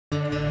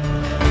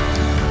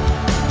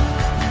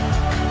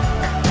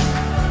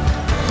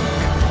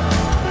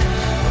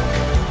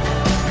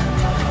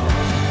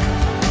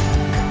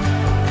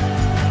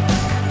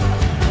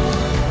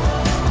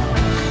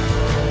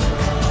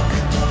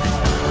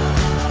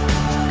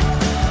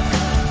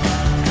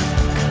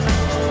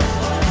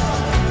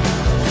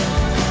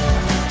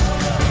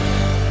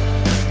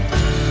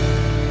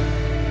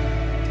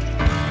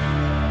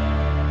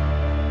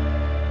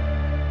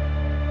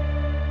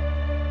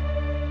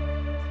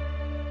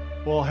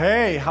Well,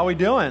 hey, how we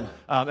doing?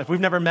 If we've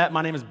never met,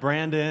 my name is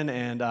Brandon,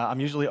 and I'm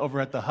usually over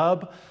at the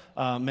hub,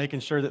 making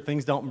sure that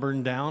things don't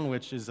burn down,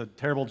 which is a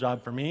terrible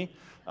job for me.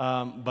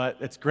 But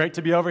it's great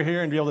to be over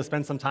here and be able to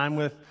spend some time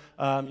with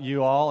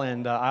you all.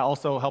 And I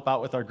also help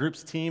out with our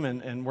groups team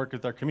and work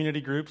with our community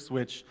groups,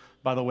 which,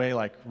 by the way,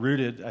 like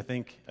Rooted, I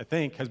think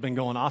has been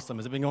going awesome.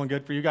 Has it been going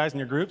good for you guys in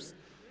your groups?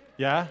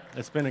 Yeah,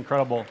 it's been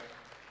incredible.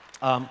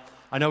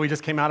 I know we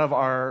just came out of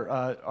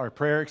our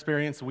prayer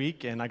experience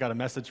week, and I got a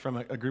message from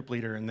a group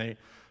leader, and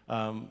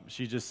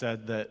she just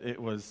said that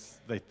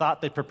they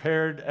thought they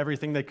prepared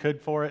everything they could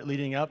for it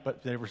leading up,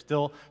 but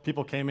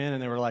people came in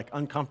and they were like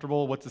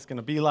uncomfortable. What's this going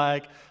to be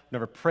like?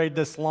 Never prayed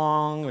this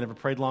long. We never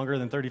prayed longer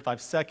than 35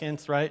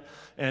 seconds, right?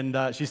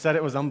 And she said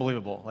it was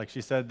unbelievable. Like,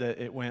 she said that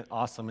it went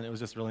awesome, and it was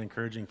just really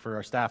encouraging for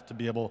our staff to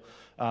be able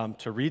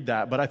to read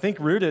that. But I think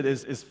Rooted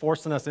is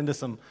forcing us into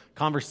some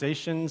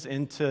conversations,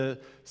 into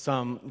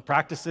some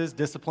practices,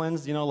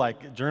 disciplines,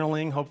 like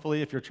journaling,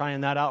 hopefully, if you're trying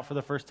that out for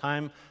the first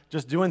time,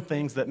 just doing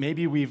things that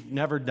maybe we've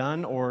never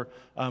done or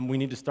we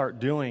need to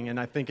start doing. And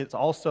I think it's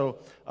also,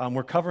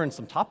 we're covering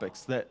some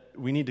topics that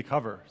we need to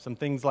cover. Some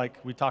things like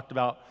we talked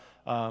about,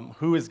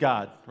 who is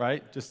God,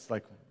 right? Just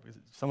like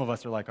some of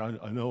us are like,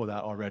 I know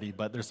that already,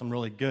 but there's some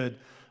really good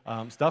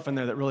stuff in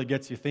there that really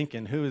gets you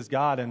thinking, who is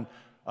God, and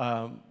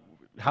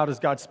how does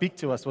God speak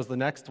to us was the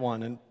next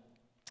one. And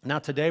now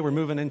today we're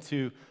moving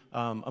into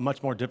a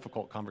much more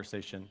difficult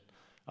conversation.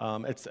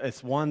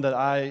 It's one that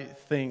I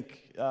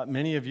think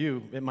many of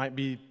you, it might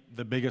be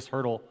the biggest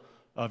hurdle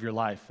of your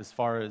life, as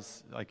far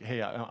as like,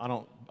 hey, I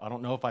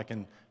don't know if I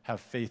can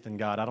have faith in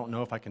God. I don't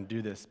know if I can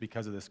do this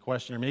because of this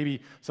question. Or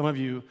maybe some of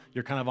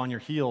you're kind of on your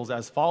heels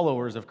as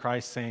followers of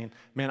Christ, saying,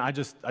 man, I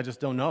just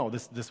don't know.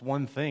 This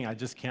one thing, I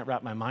just can't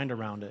wrap my mind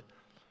around it.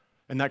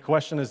 And that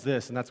question is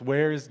this, and that's,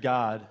 where is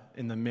God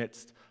in the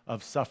midst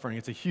of suffering?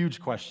 It's a huge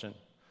question.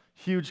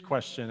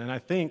 And I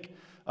think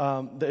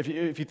that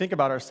if you think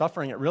about our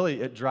suffering,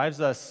 it drives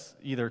us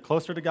either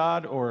closer to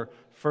God or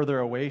further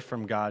away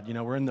from God.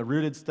 We're in the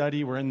Rooted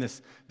study. We're in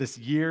this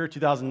year,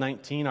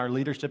 2019. Our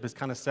leadership is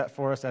kind of set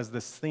for us as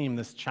this theme,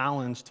 this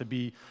challenge to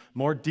be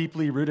more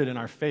deeply rooted in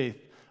our faith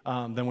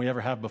than we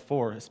ever have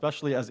before,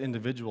 especially as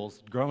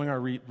individuals, growing our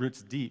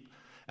roots deep.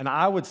 And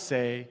I would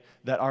say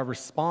that our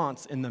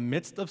response in the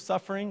midst of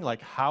suffering,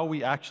 like how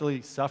we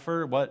actually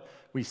suffer, what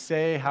we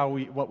say,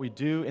 what we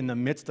do in the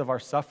midst of our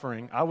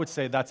suffering, I would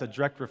say that's a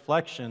direct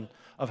reflection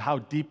of how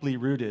deeply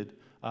rooted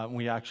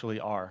we actually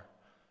are.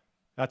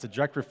 That's a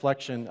direct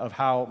reflection of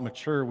how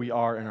mature we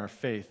are in our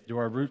faith.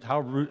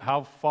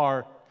 How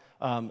far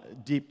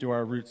deep do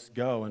our roots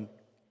go? And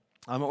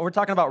we're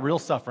talking about real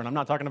suffering. I'm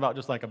not talking about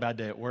just like a bad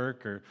day at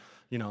work, or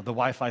the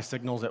Wi-Fi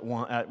signals at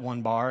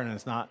one bar and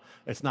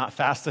it's not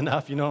fast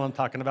enough. You know what I'm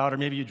talking about? Or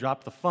maybe you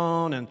dropped the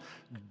phone and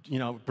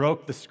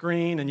broke the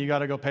screen and you got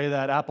to go pay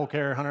that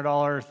AppleCare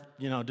 $100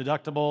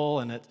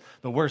 deductible, and it's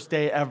the worst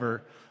day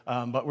ever.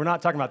 But we're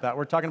not talking about that.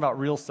 We're talking about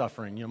real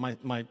suffering. My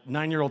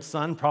 9-year-old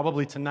son,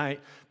 probably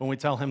tonight, when we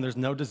tell him there's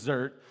no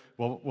dessert,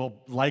 will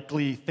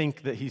likely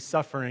think that he's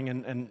suffering,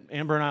 and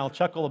Amber and I will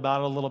chuckle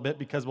about it a little bit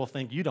because we'll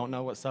think, you don't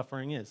know what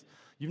suffering is.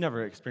 You've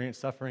never experienced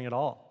suffering at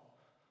all.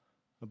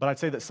 But I'd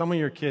say that some of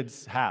your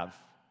kids have.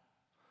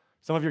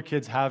 Some of your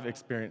kids have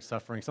experienced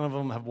suffering. Some of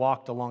them have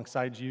walked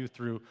alongside you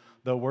through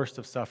the worst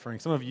of suffering.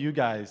 Some of you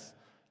guys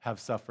have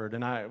suffered.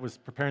 And I was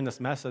preparing this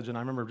message, and I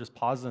remember just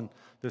pausing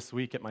this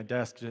week at my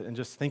desk and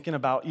just thinking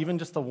about even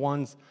just the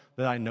ones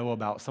that I know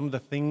about, some of the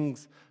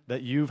things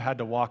that you've had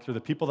to walk through,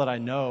 the people that I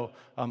know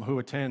who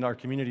attend our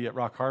community at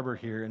Rock Harbor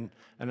here. And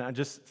I'm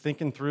just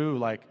thinking through,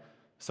 like,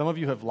 some of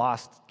you have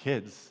lost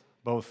kids,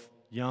 both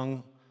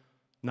young,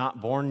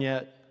 not born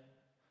yet.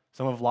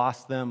 Some have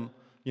lost them,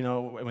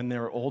 when they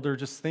were older,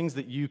 just things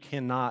that you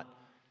cannot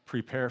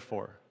prepare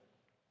for.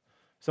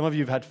 Some of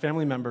you have had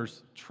family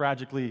members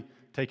tragically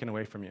taken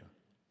away from you,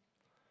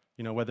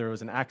 whether it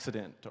was an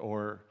accident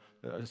or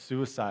a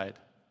suicide.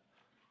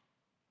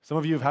 Some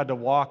of you have had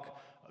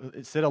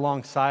to sit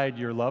alongside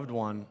your loved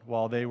one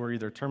while they were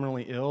either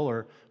terminally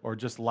ill or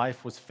just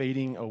life was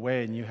fading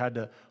away, and you had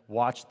to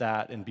watch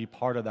that and be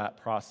part of that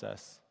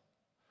process.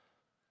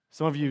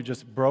 Some of you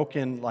just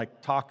broken,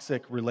 like,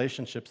 toxic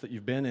relationships that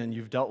you've been in.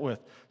 You've dealt with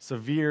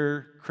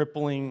severe,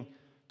 crippling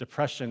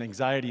depression,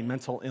 anxiety,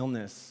 mental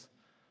illness.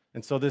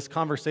 And so this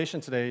conversation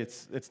today,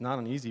 it's not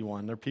an easy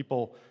one. There are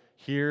people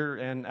here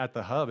and at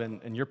the hub,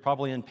 and you're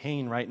probably in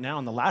pain right now.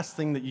 And the last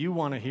thing that you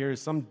want to hear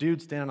is some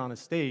dude standing on a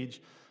stage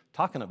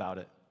talking about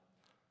it.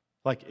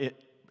 Like,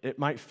 it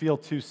might feel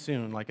too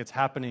soon, like it's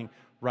happening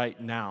right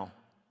now.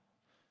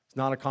 It's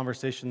not a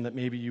conversation that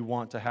maybe you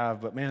want to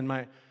have, but man,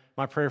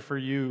 my prayer for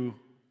you,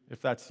 if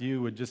that's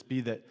you, would just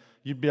be that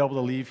you'd be able to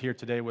leave here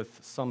today with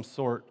some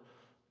sort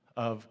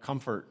of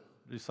comfort,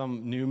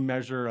 some new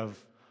measure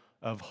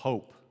of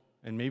hope,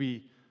 and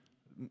maybe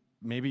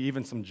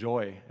even some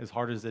joy, as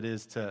hard as it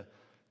is to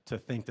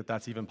think that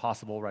that's even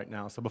possible right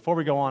now. So before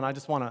we go on, I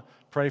just want to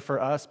pray for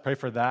us, pray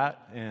for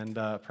that, and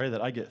pray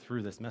that I get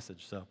through this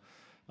message. So,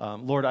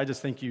 Lord, I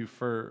just thank you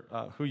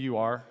for who you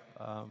are.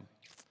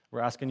 We're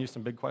asking you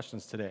some big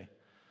questions today.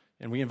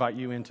 And we invite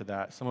you into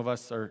that. Some of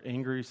us are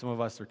angry. Some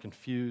of us are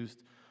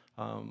confused.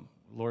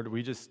 Lord,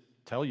 we just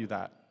tell you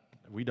that.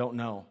 We don't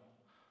know.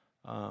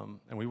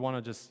 And we want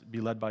to just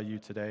be led by you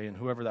today. And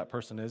whoever that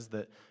person is,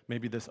 that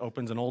maybe this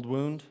opens an old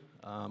wound,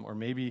 or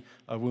maybe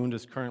a wound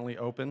is currently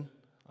open.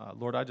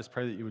 Lord, I just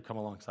pray that you would come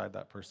alongside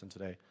that person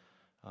today.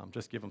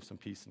 Just give them some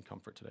peace and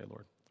comfort today,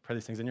 Lord. I pray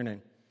these things in your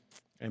name.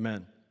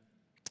 Amen.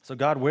 So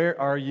God, where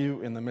are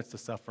you in the midst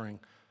of suffering?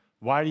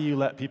 Why do you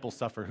let people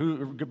suffer?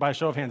 Who, by a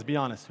show of hands, be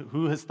honest,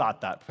 who has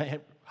thought that?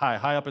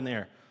 High up in the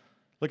air.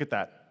 Look at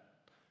that.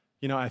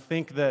 You know, I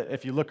think that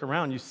if you look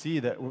around, you see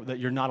that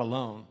you're not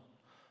alone.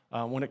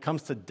 When it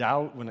comes to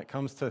doubt, when it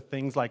comes to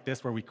things like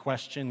this where we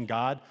question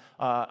God,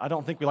 I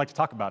don't think we like to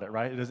talk about it,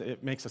 right?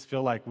 It makes us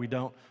feel like we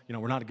don't,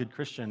 we're not a good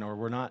Christian, or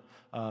we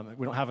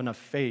don't have enough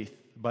faith.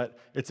 But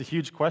it's a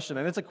huge question,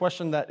 and it's a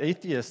question that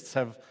atheists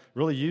have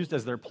really used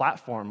as their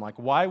platform. Like,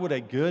 why would a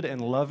good and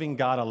loving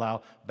God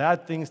allow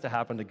bad things to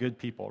happen to good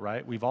people,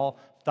 right? We've all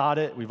thought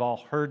it. We've all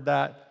heard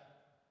that.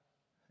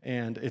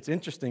 And it's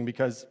interesting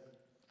because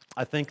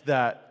I think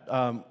that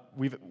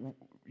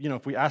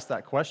if we ask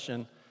that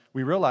question,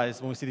 we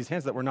realize when we see these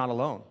hands that we're not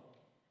alone.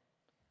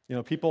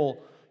 People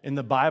in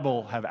the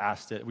Bible have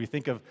asked it. We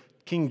think of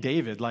King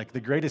David, like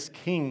the greatest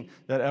king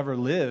that ever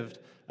lived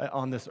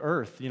on this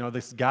earth.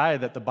 This guy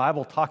that the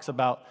Bible talks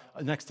about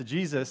next to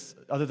Jesus,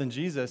 other than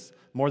Jesus,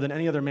 more than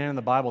any other man in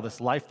the Bible,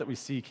 this life that we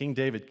see, King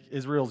David,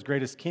 Israel's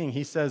greatest king.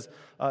 He says,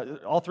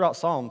 all throughout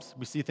Psalms,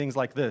 we see things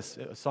like this.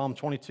 Psalm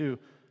 22,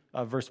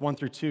 verse 1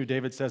 through 2,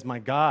 David says, my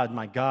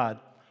God,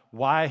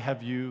 why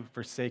have you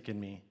forsaken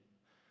me?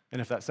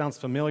 And if that sounds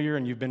familiar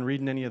and you've been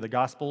reading any of the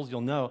Gospels, you'll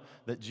know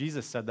that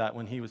Jesus said that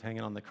when he was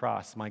hanging on the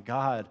cross. My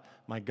God,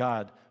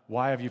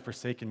 why have you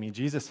forsaken me?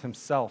 Jesus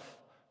himself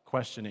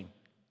questioning.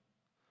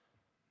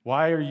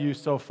 Why are you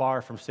so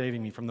far from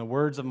saving me? From the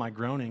words of my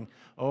groaning,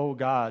 oh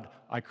God,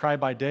 I cry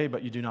by day,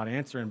 but you do not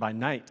answer, and by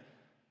night,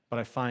 but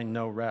I find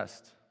no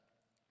rest.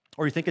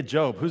 Or you think of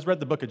Job. Who's read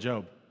the book of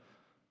Job?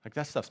 Like,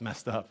 that stuff's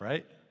messed up,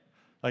 right?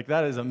 Like,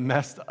 that is a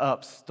messed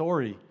up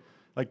story.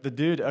 Like, the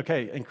dude,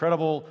 okay,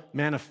 incredible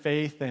man of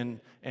faith,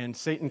 and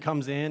Satan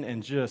comes in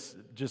and just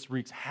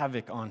wreaks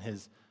havoc on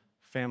his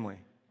family,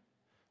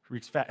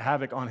 wreaks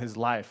havoc on his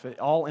life.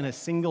 All in a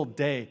single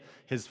day,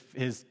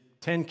 his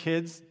 10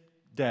 kids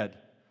dead.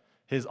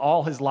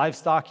 All his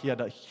livestock, he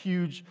had a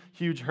huge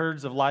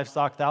herds of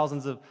livestock,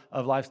 thousands of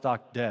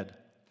livestock dead.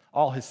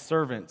 All his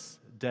servants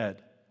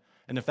dead.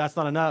 And if that's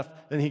not enough,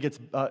 then he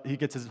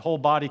gets his whole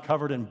body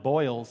covered in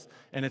boils,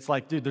 and it's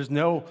like, dude, there's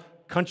no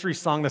country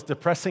song that's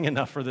depressing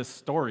enough for this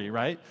story,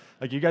 right?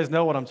 Like, you guys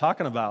know what I'm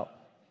talking about.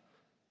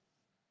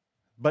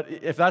 But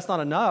if that's not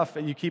enough,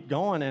 and you keep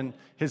going, and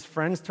his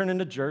friends turn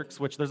into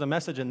jerks, which there's a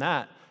message in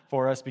that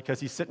for us,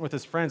 because he's sitting with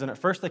his friends, and at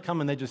first they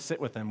come and they just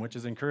sit with him, which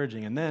is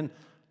encouraging, and then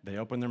they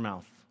open their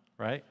mouth,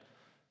 right?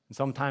 And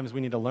sometimes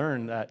we need to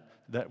learn that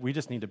we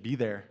just need to be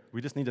there.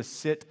 We just need to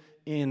sit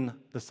in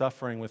the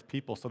suffering with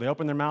people. So they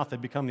open their mouth, they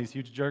become these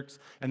huge jerks,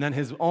 and then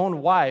his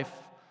own wife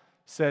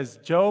says,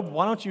 Job,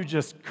 why don't you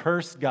just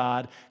curse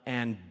God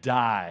and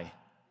die?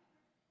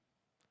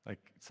 Like,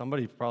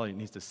 somebody probably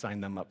needs to sign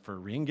them up for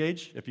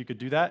re-engage. If you could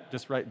do that,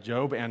 just write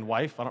Job and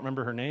wife. I don't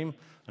remember her name.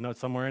 I know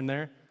it's somewhere in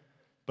there.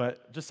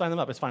 But just sign them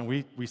up. It's fine.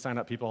 We sign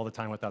up people all the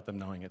time without them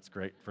knowing. It's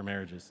great for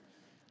marriages.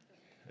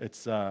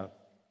 It's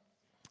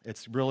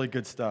really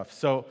good stuff.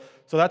 So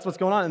that's what's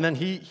going on. And then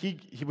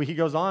he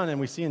goes on, and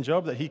we see in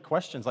Job that he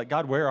questions, like,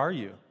 God, where are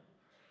you?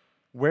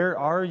 Where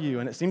are you?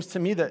 And it seems to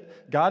me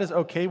that God is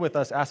okay with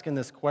us asking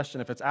this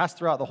question. If it's asked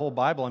throughout the whole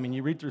Bible, I mean,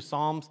 you read through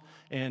Psalms,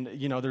 and,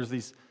 there's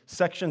these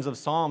sections of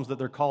Psalms that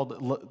they're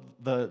called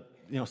the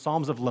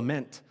Psalms of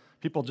lament.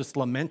 People just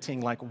lamenting,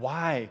 like,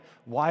 why?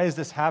 Why is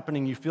this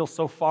happening? You feel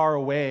so far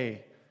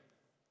away.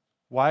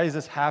 Why is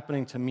this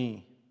happening to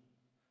me?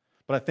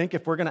 But I think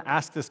if we're going to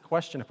ask this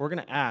question, if we're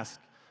going to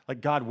ask, like,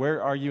 God,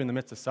 where are you in the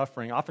midst of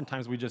suffering?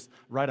 Oftentimes we just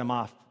write them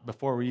off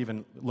before we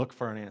even look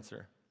for an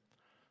answer.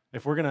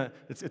 If we're going to,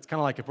 it's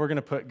kind of like if we're going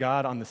to put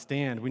God on the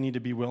stand, we need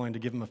to be willing to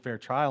give him a fair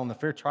trial. And the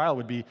fair trial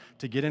would be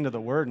to get into the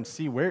Word and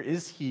see where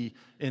is he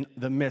in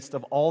the midst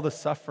of all the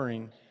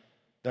suffering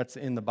that's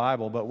in the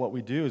Bible. But what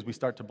we do is we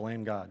start to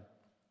blame God.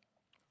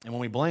 And when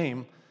we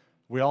blame,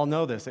 we all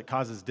know this, it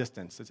causes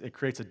distance. It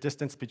creates a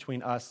distance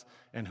between us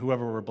and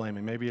whoever we're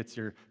blaming. Maybe it's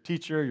your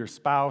teacher, your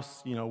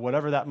spouse,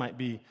 whatever that might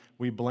be.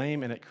 We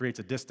blame, and it creates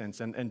a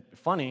distance. And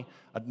funny,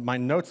 my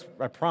notes,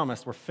 I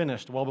promised, were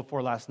finished well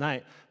before last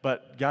night,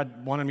 but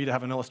God wanted me to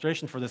have an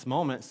illustration for this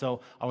moment. So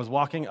I was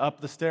walking up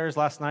the stairs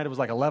last night. It was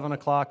like 11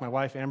 o'clock. My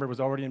wife, Amber,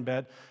 was already in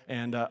bed.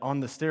 And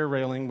on the stair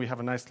railing, we have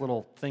a nice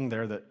little thing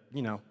there that,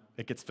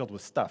 it gets filled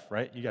with stuff,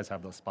 right? You guys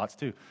have those spots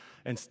too.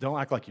 And don't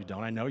act like you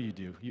don't. I know you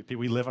do.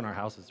 We live in our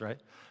houses, right?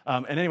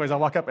 And anyways, I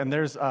walk up, and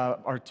there's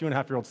our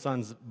 2.5-year-old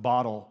son's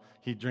bottle.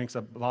 He drinks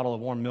a bottle of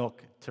warm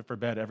milk for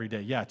bed every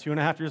day. Yeah,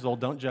 2.5 years old.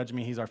 Don't judge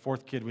me. He's our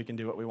 4th kid. We can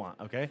do what we want,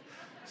 okay?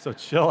 So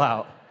chill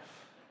out.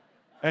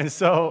 And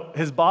so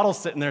his bottle's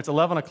sitting there. It's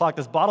 11 o'clock.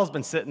 This bottle's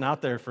been sitting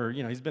out there for,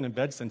 he's been in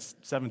bed since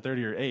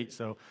 7:30 or 8.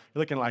 So you're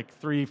looking like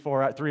 3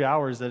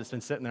 hours that it's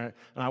been sitting there.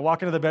 And I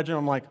walk into the bedroom.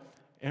 I'm like,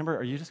 Amber,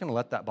 are you just going to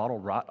let that bottle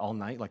rot all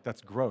night? Like,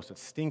 that's gross.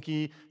 It's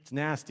stinky. It's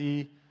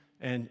nasty.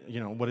 And,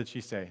 what did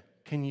she say?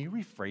 Can you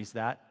rephrase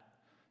that?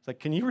 It's like,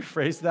 can you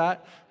rephrase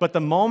that? But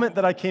the moment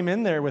that I came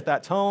in there with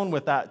that tone,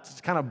 with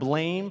that kind of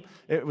blame,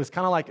 it was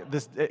kind of like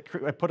this.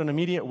 It put an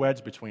immediate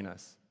wedge between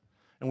us.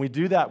 And we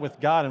do that with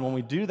God, and when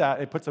we do that,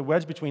 it puts a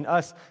wedge between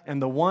us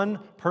and the one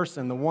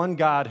person, the one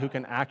God who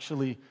can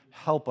actually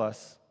help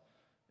us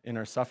in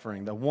our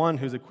suffering, the one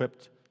who's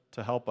equipped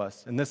to help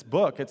us. In this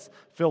book, it's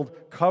filled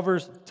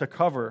covers to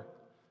cover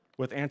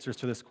with answers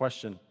to this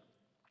question.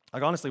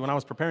 Like, honestly, when I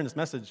was preparing this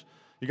message,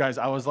 you guys,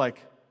 I was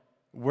like,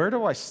 where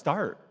do I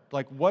start?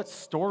 Like, what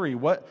story,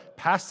 what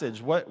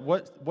passage,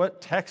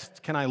 what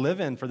text can I live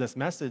in for this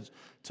message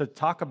to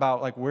talk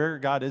about, like, where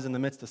God is in the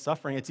midst of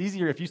suffering? It's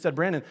easier if you said,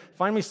 Brandon,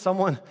 find me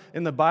someone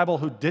in the Bible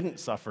who didn't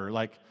suffer.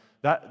 Like,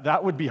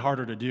 that would be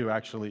harder to do,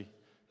 actually.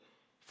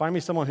 Find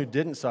me someone who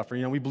didn't suffer.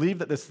 We believe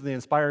that this is the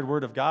inspired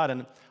word of God,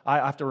 and I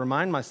have to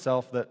remind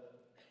myself that,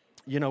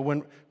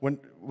 when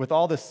with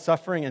all this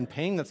suffering and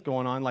pain that's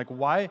going on, like,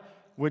 why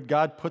would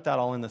God put that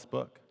all in this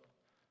book?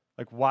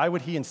 Like, why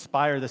would he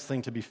inspire this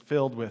thing to be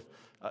filled with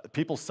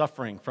people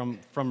suffering from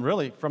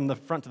the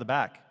front to the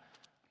back?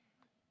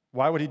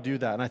 Why would he do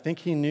that? And I think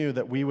he knew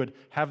that we would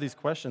have these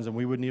questions, and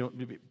we would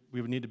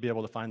need to be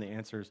able to find the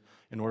answers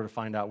in order to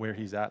find out where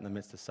he's at in the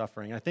midst of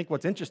suffering. And I think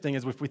what's interesting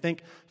is if we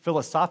think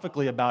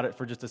philosophically about it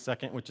for just a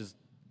second, which is,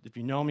 if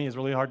you know me, is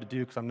really hard to do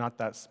because I'm not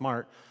that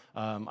smart.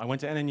 I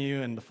went to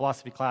NNU, and the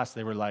philosophy class,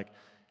 they were like,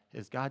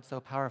 is God so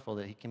powerful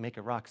that he can make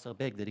a rock so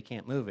big that he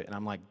can't move it? And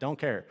I'm like, don't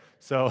care.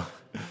 So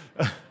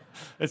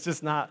it's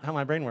just not how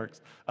my brain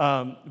works.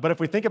 But if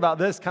we think about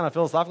this kind of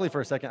philosophically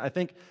for a second, I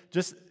think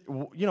just,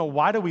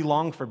 why do we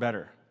long for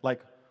better?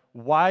 Like,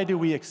 why do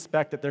we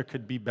expect that there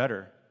could be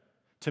better?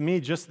 To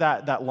me, just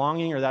that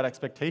longing or that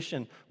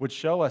expectation would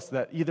show us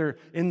that either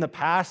in the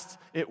past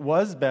it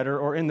was better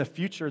or in the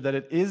future that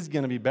it is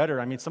going to be better.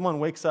 I mean, someone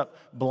wakes up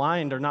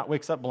blind, or not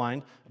wakes up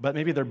blind, but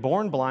maybe they're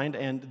born blind,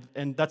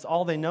 and that's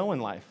all they know in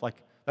life. Like,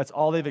 that's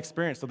all they've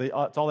experienced. So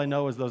that's all they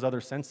know is those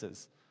other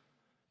senses.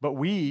 But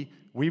we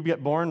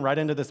get born right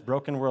into this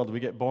broken world.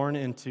 We get born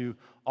into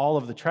all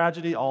of the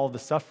tragedy, all of the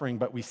suffering,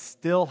 but we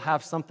still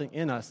have something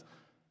in us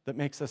that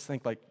makes us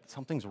think like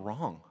something's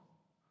wrong.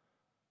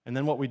 And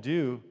then what we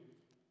do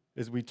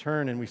is we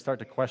turn and we start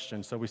to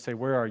question. So we say,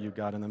 where are you,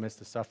 God, in the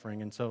midst of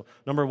suffering? And so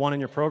number one in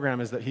your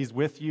program is that he's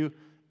with you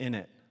in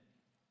it.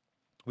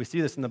 We see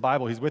this in the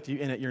Bible. He's with you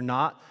in it. You're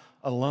not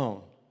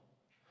alone.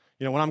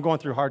 When I'm going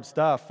through hard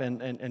stuff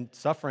and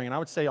suffering, and I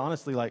would say,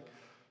 honestly, like,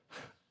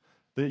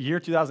 the year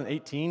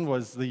 2018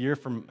 was the year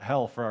from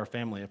hell for our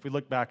family. If we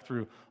look back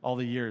through all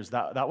the years,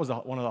 that was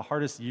one of the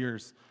hardest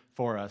years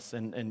for us.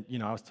 And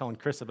I was telling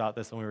Chris about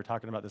this when we were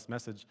talking about this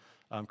message.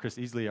 Chris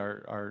Easley,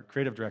 our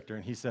creative director,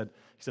 and he said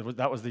well,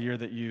 that was the year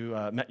that you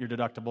met your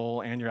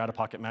deductible and your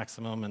out-of-pocket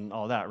maximum and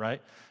all that,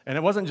 right? And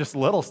it wasn't just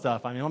little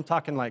stuff. I mean, I'm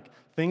talking like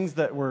things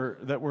that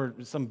were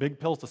some big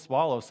pills to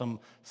swallow, some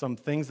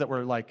things that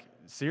were like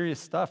serious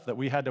stuff that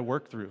we had to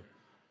work through.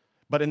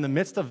 But in the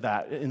midst of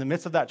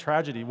that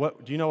tragedy, do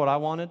you know what I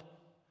wanted?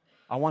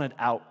 I wanted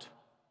out.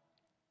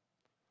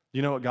 Do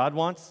you know what God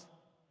wants?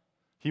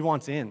 He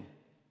wants in.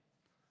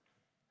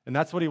 And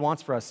that's what he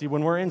wants for us. See,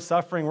 when we're in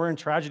suffering, we're in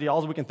tragedy,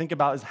 all we can think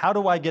about is, how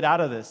do I get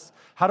out of this?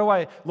 How do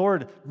I,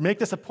 Lord, make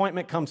this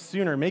appointment come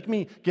sooner? Make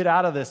me get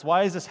out of this.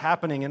 Why is this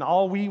happening? And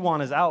all we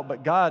want is out.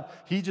 But God,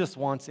 he just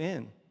wants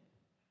in.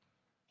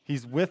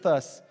 He's with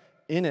us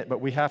in it,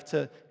 but we have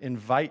to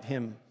invite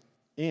him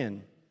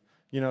in.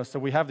 So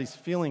we have these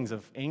feelings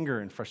of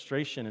anger and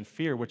frustration and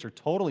fear, which are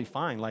totally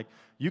fine. Like,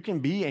 you can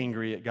be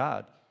angry at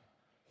God,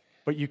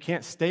 but you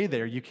can't stay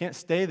there. You can't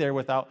stay there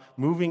without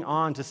moving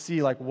on to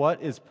see, like,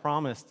 what is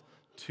promised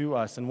to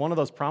us. And one of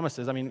those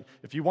promises, I mean,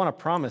 if you want a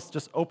promise,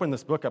 just open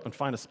this book up and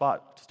find a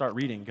spot to start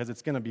reading, because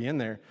it's going to be in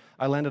there.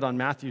 I landed on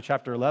Matthew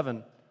chapter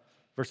 11,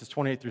 verses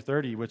 28 through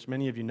 30, which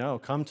many of you know.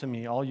 Come to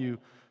me, all you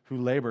who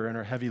labor and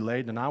are heavy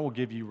laden, and I will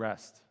give you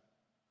rest.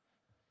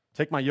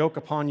 Take my yoke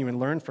upon you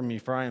and learn from me,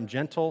 for I am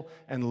gentle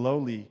and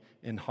lowly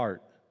in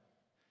heart.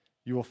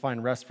 You will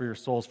find rest for your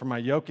souls, for my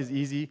yoke is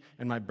easy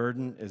and my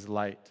burden is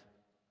light.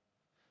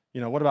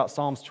 What about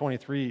Psalms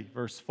 23,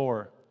 verse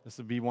 4? This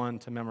would be one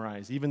to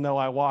memorize. Even though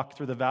I walk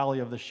through the valley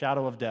of the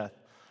shadow of death,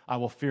 I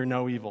will fear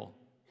no evil.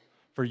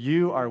 For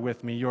you are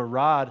with me, your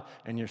rod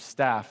and your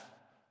staff,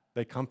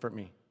 they comfort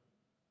me.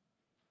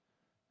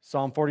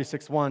 Psalm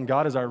 46:1,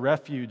 God is our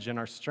refuge and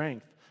our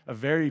strength, a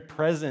very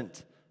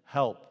present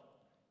help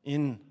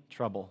in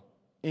trouble,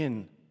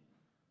 in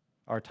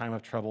our time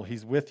of trouble.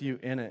 He's with you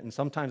in it. And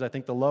sometimes I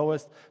think the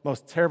lowest,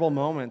 most terrible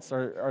moments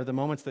are the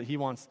moments that he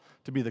wants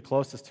to be the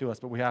closest to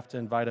us, but we have to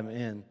invite him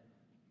in.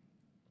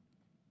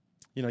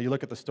 You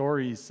look at the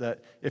stories that,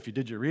 if you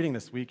did your reading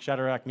this week,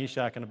 Shadrach,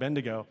 Meshach, and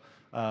Abednego,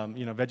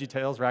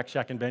 VeggieTales, Rack,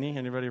 Shack, and Benny.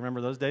 Anybody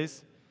remember those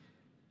days?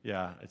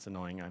 Yeah, it's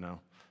annoying, I know.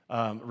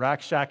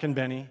 Rack, Shack, and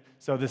Benny.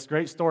 So this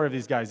great story of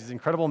these guys, these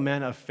incredible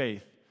men of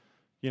faith.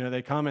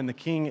 They come and the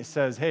king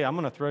says, hey, I'm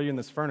going to throw you in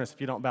this furnace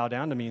if you don't bow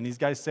down to me. And these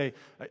guys say,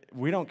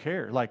 we don't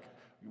care. Like,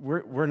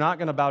 we're not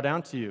going to bow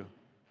down to you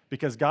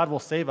because God will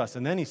save us.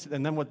 And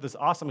then what this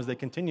awesome is they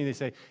continue. They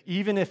say,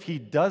 even if he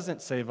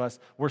doesn't save us,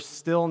 we're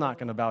still not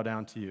going to bow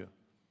down to you.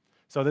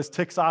 So this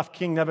ticks off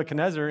King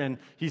Nebuchadnezzar, and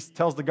he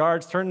tells the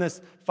guards, turn this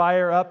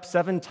fire up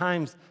 7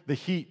 times the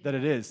heat that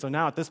it is. So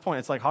now at this point,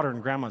 it's like hotter than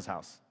grandma's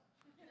house.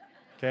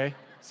 Okay?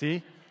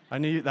 See? I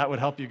knew that would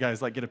help you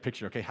guys get a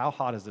picture. Okay, how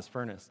hot is this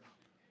furnace?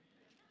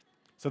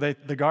 So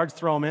the guards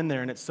throw them in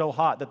there, and it's so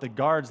hot that the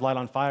guards light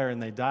on fire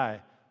and they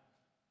die.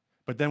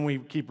 But then we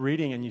keep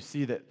reading, and you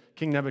see that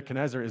King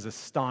Nebuchadnezzar is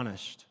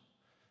astonished.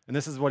 And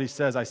this is what he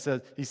says.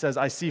 He says,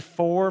 I see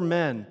 4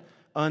 men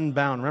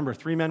unbound. Remember,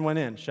 3 men went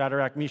in,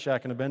 Shadrach,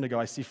 Meshach, and Abednego.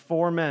 I see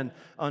 4 men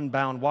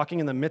unbound, walking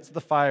in the midst of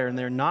the fire, and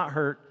they're not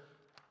hurt.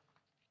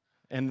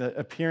 And the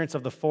appearance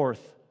of the 4th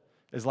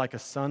is like a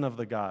son of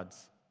the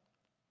gods.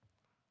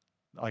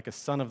 Like a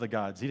son of the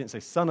gods. He didn't say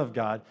son of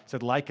God, he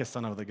said like a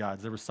son of the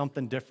gods. There was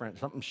something different,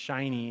 something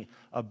shiny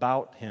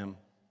about him.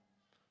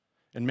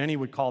 And many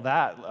would call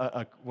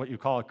that what you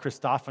call a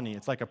Christophany.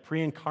 It's like a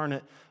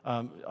pre-incarnate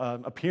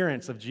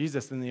appearance of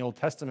Jesus in the Old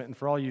Testament. And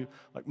for all you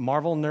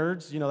Marvel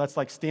nerds, that's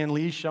like Stan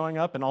Lee showing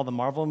up in all the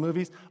Marvel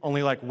movies,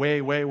 only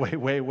way, way, way,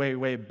 way, way,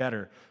 way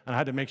better. And I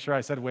had to make sure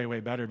I said way, way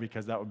better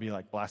because that would be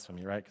like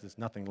blasphemy, right? Because it's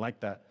nothing like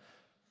that.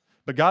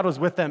 But God was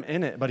with them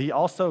in it, but he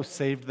also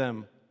saved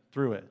them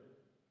through it.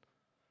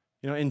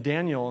 In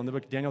Daniel, in the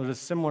book of Daniel, there's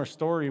a similar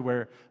story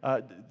where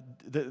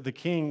the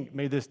king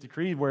made this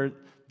decree where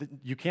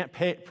you can't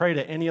pray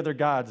to any other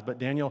gods, but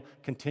Daniel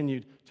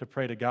continued to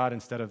pray to God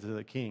instead of to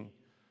the king.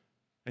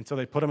 And so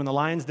they put him in the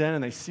lion's den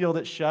and they sealed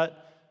it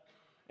shut,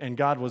 and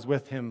God was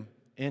with him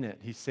in it.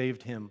 He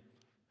saved him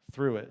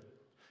through it.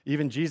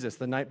 Even Jesus,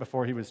 the night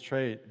before he was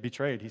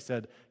betrayed, he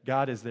said,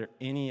 God, is there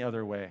any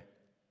other way?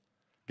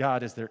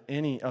 God, is there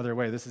any other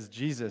way? This is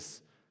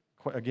Jesus,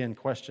 again,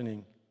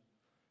 questioning.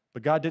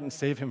 But God didn't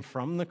save him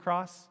from the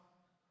cross.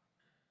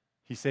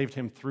 He saved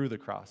him through the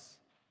cross.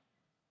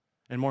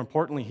 And more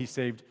importantly, he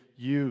saved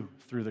you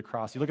through the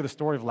cross. You look at the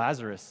story of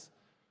Lazarus.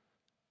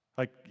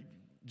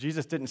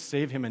 Jesus didn't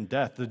save him in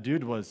death. The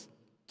dude was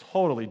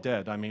totally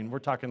dead. I mean, we're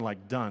talking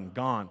done,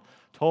 gone,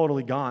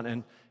 totally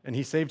gone. And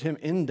he saved him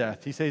in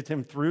death. He saved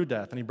him through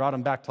death, and he brought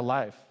him back to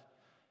life.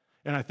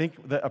 And I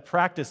think that a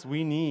practice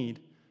we need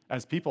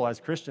as people,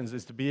 as Christians,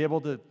 is to be able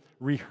to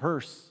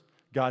rehearse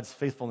God's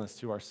faithfulness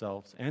to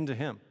ourselves and to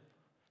him.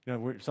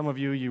 Some of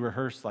you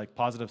rehearse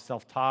positive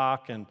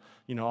self-talk and,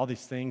 all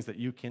these things that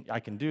I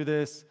can do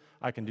this,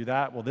 I can do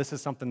that. Well, this is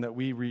something that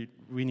we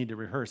need to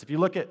rehearse. If you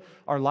look at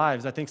our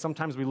lives, I think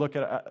sometimes we look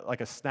at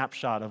a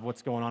snapshot of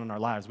what's going on in our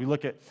lives. We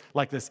look at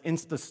this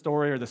Insta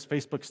story or this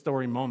Facebook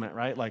story moment,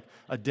 right? Like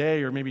a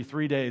day or maybe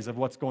 3 days of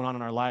what's going on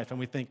in our life. And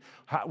we think,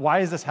 why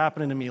is this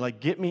happening to me?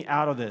 Get me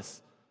out of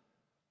this.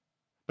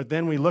 But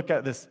then we look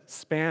at this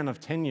span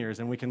of 10 years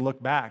and we can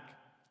look back.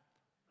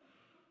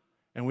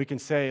 And we can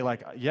say,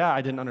 yeah,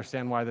 I didn't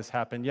understand why this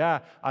happened. Yeah,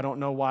 I don't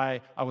know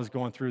why I was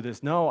going through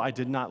this. No, I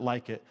did not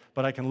like it.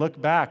 But I can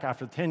look back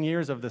after 10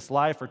 years of this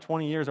life or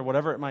 20 years or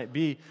whatever it might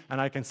be,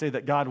 and I can say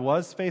that God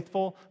was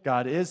faithful,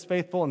 God is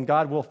faithful, and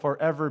God will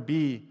forever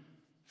be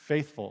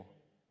faithful.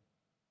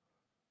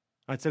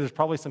 I'd say there's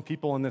probably some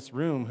people in this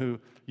room who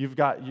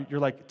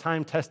you're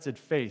time-tested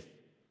faith,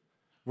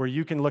 where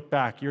you can look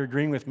back, you're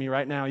agreeing with me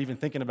right now, even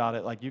thinking about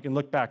it, you can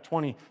look back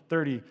 20,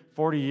 30,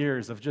 40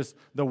 years of just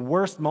the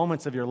worst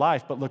moments of your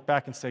life, but look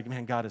back and say,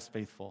 man, God is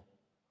faithful.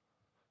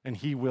 And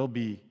he will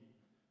be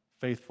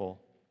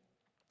faithful.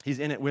 He's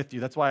in it with you.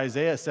 That's why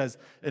Isaiah says,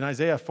 in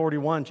Isaiah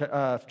 41,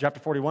 chapter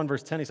 41,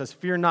 verse 10, he says,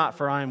 fear not,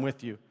 for I am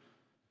with you.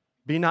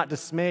 Be not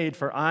dismayed,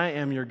 for I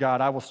am your God.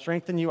 I will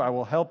strengthen you, I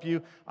will help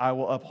you, I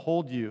will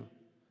uphold you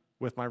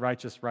with my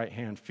righteous right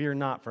hand. Fear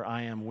not, for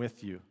I am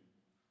with you.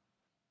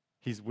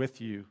 He's with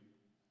you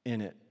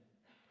in it.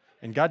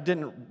 And God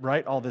didn't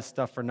write all this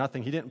stuff for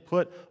nothing. He didn't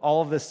put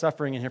all of this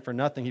suffering in here for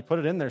nothing. He put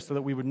it in there so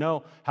that we would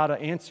know how to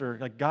answer,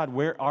 God,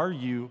 where are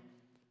you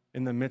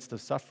in the midst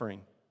of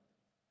suffering?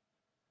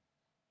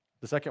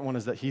 The second one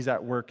is that he's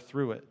at work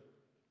through it.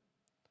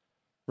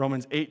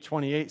 Romans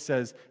 8:28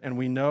 says, and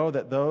we know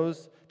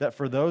that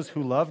for those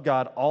who love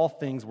God, all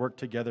things work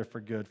together for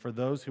good, for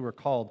those who are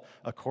called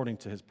according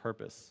to his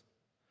purpose.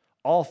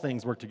 All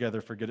things work together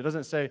for good. It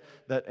doesn't say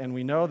that, and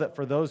we know that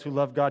for those who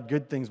love God,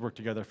 good things work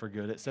together for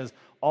good. It says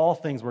all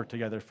things work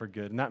together for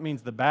good. And that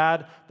means the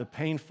bad, the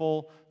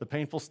painful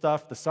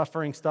stuff, the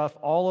suffering stuff,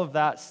 all of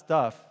that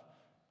stuff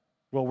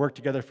will work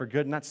together for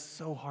good. And that's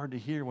so hard to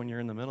hear when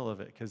you're in the middle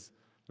of it because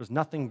there's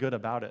nothing good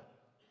about it.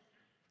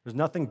 There's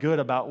nothing good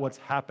about what's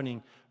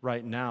happening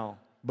right now,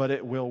 but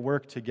it will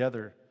work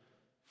together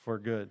for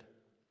good.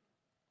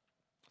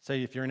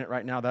 Say if you're in it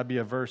right now, that'd be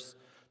a verse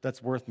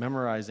that's worth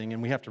memorizing,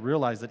 and we have to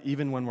realize that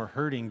even when we're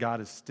hurting,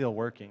 God is still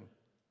working.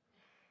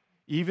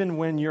 Even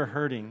when you're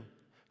hurting,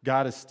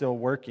 God is still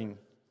working.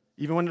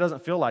 even when it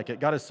doesn't feel like it.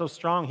 God is so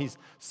strong, he's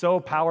so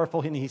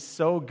powerful, and he's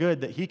so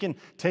good that he can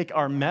take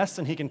our mess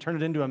and he can turn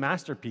it into a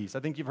masterpiece. I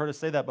think you've heard us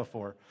say that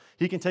before.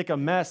 He can take a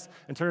mess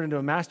and turn it into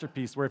a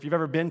masterpiece, where if you've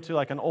ever been to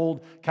like an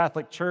old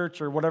Catholic church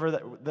or whatever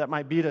that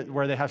might be,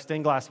 where they have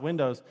stained glass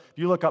windows, if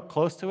you look up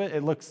close to it,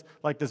 it looks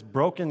like this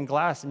broken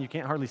glass and you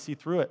can't hardly see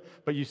through it,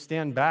 but you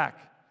stand back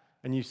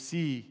and you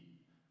see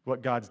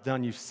what God's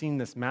done. You've seen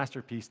this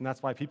masterpiece, and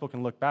that's why people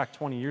can look back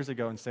 20 years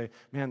ago and say,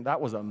 man,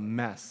 that was a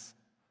mess.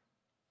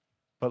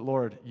 But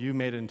Lord, you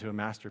made it into a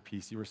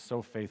masterpiece. You were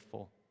so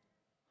faithful.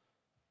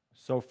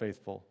 So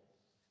faithful.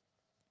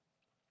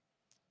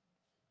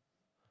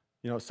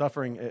 You know,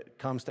 suffering, it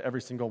comes to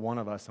every single one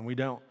of us, and we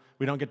don't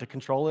get to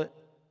control it.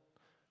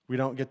 We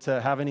don't get to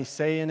have any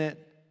say in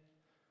it.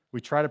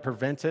 We try to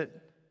prevent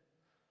it,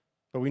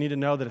 but we need to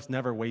know that it's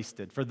never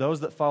wasted. For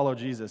those that follow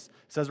Jesus,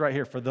 it says right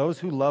here, for those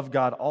who love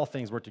God, all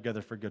things work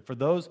together for good. For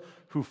those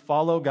who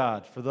follow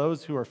God, for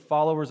those who are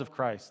followers of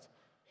Christ,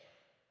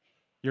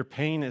 your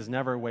pain is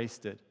never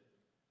wasted.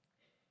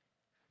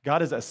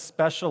 God is a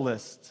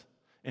specialist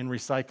in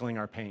recycling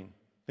our pain.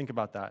 Think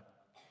about that.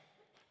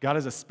 God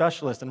is a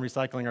specialist in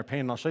recycling our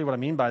pain, and I'll show you what I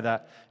mean by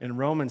that in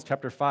Romans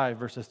chapter 5,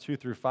 verses 2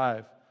 through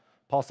 5.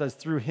 Paul says,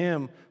 through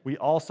him we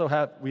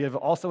have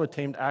also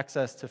attained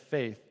access to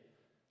faith,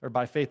 or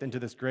by faith into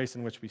this grace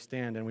in which we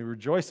stand, and we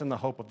rejoice in the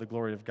hope of the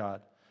glory of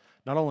God.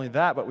 Not only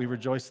that, but we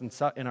rejoice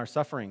in our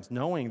sufferings,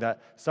 knowing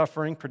that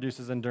suffering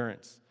produces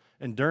endurance.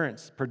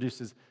 Endurance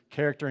produces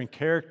character, and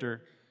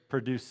character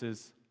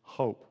produces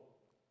hope.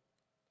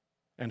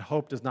 And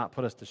hope does not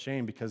put us to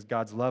shame, because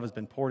God's love has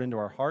been poured into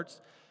our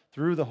hearts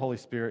through the Holy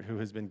Spirit who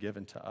has been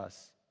given to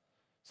us.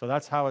 So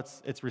that's how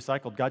it's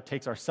recycled. God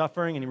takes our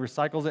suffering and he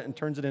recycles it and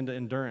turns it into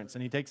endurance.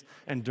 And he takes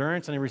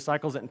endurance and he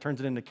recycles it and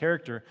turns it into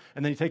character.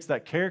 And then he takes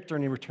that character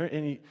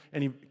and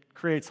he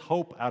creates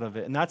hope out of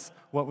it. And that's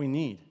what we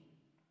need.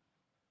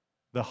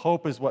 The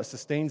hope is what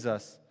sustains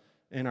us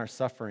in our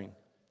suffering.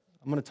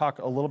 I'm going to talk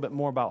a little bit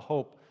more about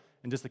hope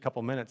in just a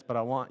couple minutes, but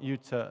I want you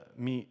to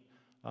meet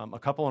a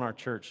couple in our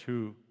church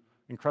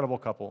incredible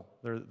couple.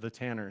 They're the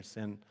Tanners,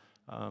 and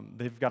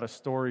they've got a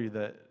story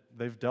that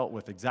they've dealt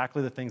with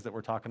exactly the things that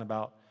we're talking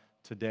about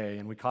today,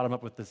 and we caught them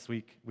up with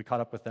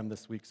them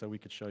this week so we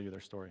could show you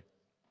their story.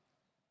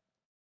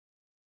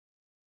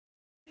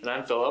 And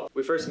I'm Philip.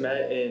 We first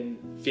met in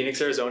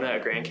Phoenix, Arizona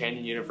at Grand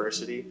Canyon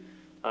University.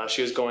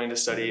 She was going to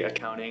study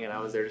accounting, and I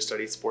was there to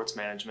study sports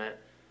management.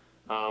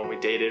 We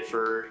dated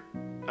for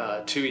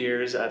 2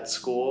 years at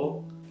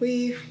school.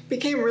 We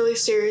became really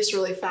serious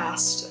really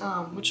fast,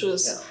 which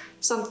was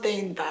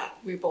something that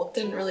we both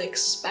didn't really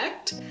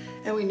expect,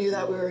 and we knew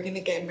that we were going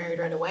to get married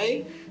right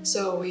away.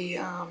 So we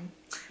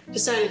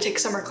decided to take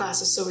summer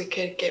classes so we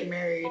could get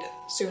married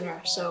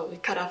sooner. So we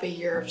cut off a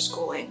year of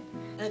schooling.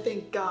 And I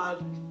think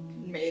God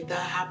made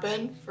that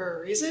happen for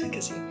a reason,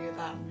 because he knew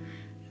that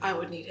I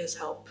would need his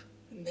help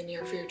in the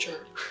near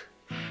future.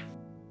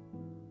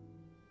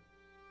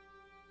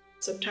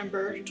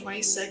 September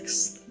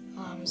 26th,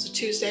 it was a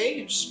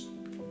Tuesday, just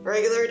a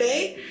regular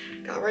day.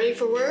 Got ready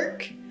for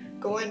work,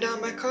 going down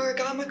my car,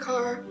 got in my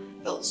car,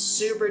 felt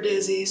super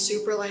dizzy,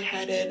 super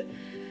lightheaded,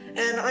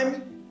 and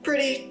I'm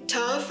pretty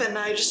tough and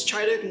I just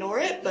try to ignore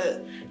it,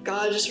 but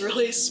God just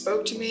really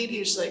spoke to me and he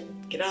was like,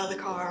 get out of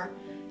the car,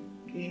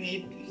 you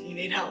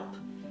need help.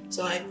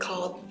 So I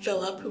called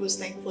Philip, who was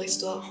thankfully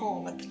still at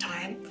home at the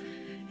time,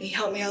 and he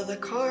helped me out of the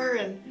car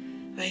and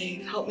he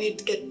helped me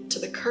to get to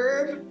the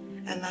curb,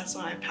 and that's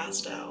when I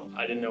passed out.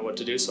 I didn't know what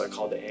to do, so I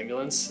called the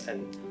ambulance,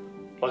 and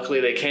luckily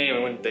they came,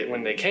 and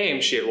when they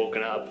came, she had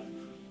woken up.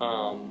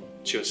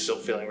 She was still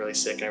feeling really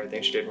sick and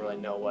everything. She didn't really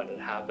know what had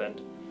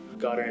happened.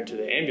 Got her into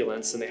the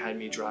ambulance, and they had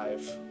me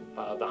drive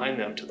behind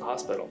them to the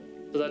hospital.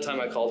 So that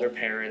time I called her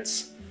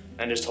parents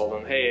and just told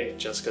them, hey,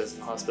 Jessica's in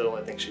the hospital.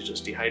 I think she's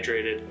just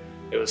dehydrated.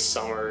 It was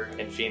summer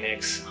in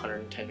Phoenix,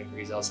 110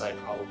 degrees outside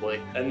probably.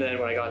 And then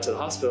when I got to the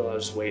hospital, I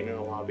was just waiting in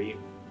the lobby.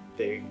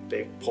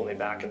 They pulled me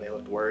back and they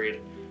looked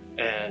worried.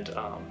 And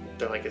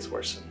they're like, it's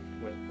worse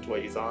than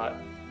what you thought.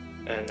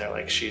 And they're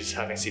like, she's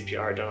having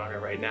CPR done on her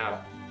right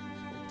now.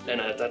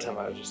 And at that time,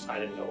 I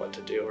didn't know what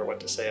to do or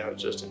what to say. I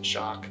was just in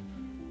shock.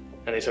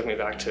 And they took me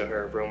back to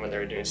her room when they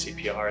were doing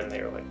CPR, and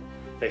they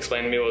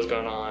explained to me what was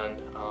going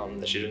on,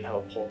 that she didn't have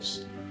a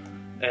pulse,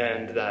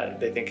 and that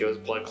they think it was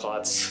blood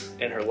clots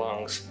in her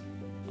lungs.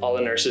 All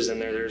the nurses in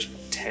there, there's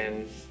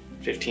 10,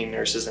 15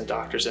 nurses and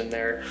doctors in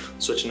there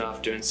switching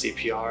off doing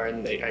CPR,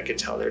 and I could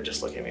tell they're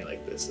just looking at me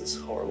like, this is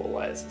horrible,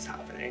 why is this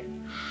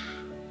happening?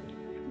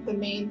 The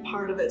main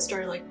part of it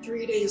started like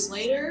 3 days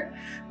later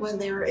when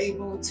they were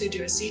able to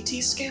do a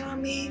CT scan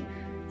on me,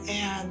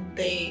 and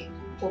they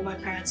pulled my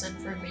parents in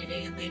for a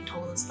meeting and they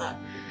told us that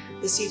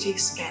the CT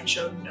scan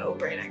showed no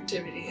brain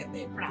activity and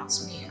they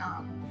pronounced me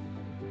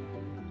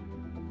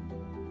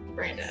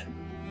brain dead.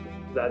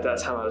 That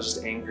time I was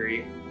just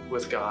angry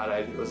with God.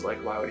 I was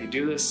like, why would he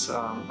do this?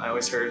 I've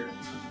always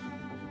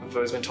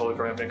been told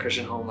growing up in a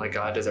Christian home, like,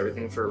 God does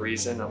everything for a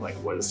reason. I'm like,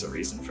 what is the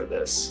reason for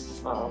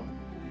this?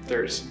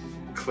 There's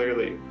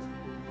clearly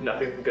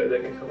nothing good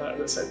that can come out of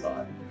this, I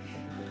thought.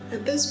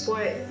 At this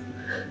point,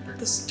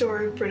 the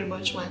story pretty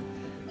much went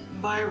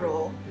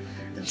viral.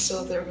 And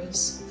so there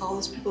was all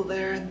those people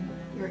there, and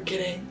we were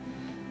getting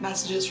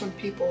messages from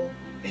people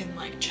in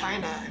like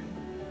China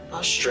and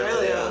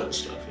Australia and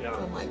stuff, yeah.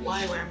 from like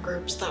YWAM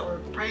groups that were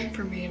praying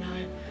for me. And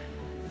I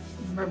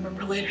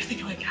remember later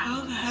thinking like,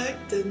 how the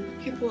heck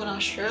did people in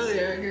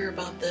Australia hear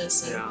about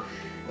this? And Yeah.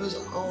 it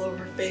was all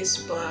over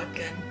Facebook,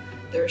 and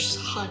there's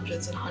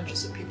hundreds and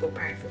hundreds of people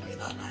praying for me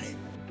that night.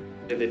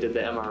 They did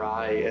the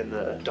MRI, and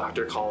the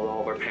doctor called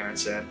all of our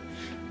parents in,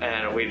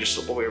 and we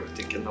were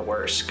thinking the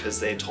worst, because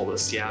they told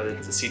us, yeah, the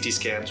CT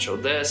scan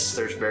showed this.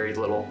 There's very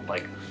little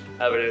like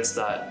evidence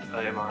that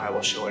an MRI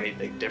will show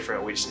anything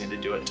different. We just need to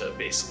do it to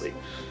basically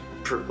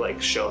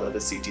show that the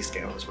CT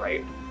scan was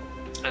right.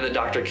 And the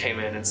doctor came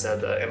in and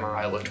said the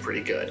MRI looked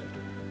pretty good,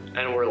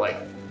 and we're like,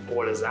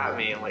 what does that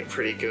mean? Like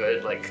pretty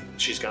good? Like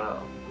she's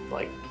gonna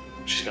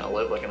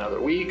live like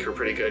another week, or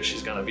pretty good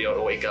she's gonna be able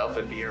to wake up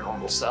and be her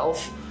normal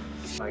self?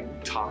 My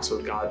talks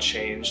with God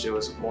changed. It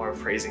was more of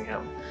praising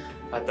Him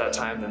at that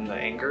time than the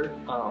anger.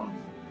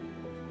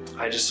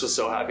 I just was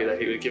so happy that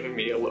He was giving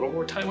me a little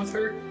more time with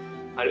her.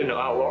 I didn't know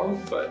how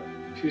long, but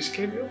He just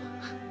gave me.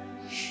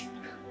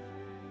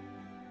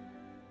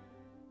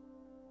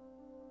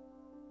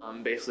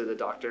 Basically, the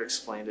doctor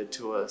explained it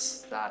to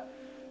us that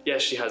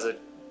yes, she has a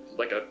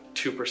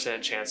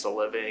 2% chance of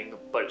living,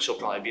 but she'll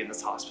probably be in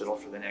this hospital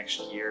for the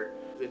next year.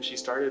 Then she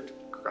started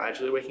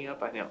gradually waking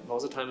up. I know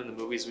most of the time in the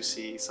movies we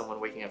see someone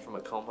waking up from a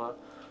coma.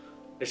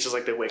 It's just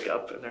like they wake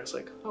up and there's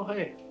like, oh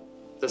hey,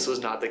 this was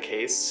not the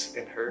case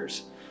in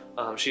hers.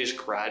 She just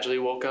gradually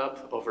woke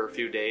up over a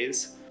few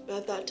days. But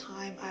at that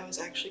time, I was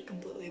actually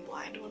completely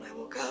blind when I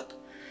woke up.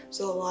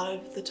 So a lot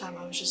of the time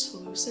I was just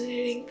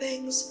hallucinating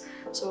things.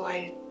 So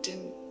I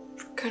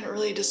couldn't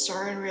really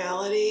discern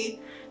reality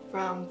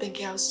from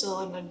thinking I was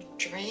still in a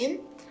dream.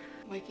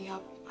 Waking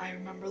up, I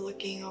remember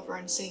looking over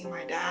and seeing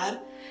my dad,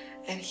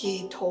 and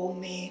he told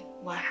me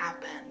what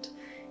happened.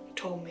 He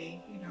told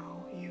me, you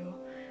know, you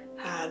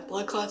had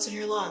blood clots in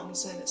your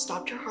lungs and it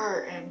stopped your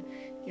heart, and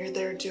you're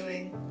there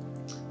doing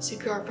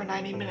CPR for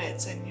 90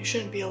 minutes and you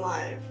shouldn't be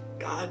alive.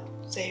 God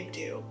saved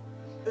you.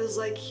 It was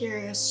like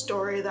hearing a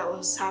story that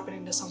was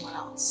happening to someone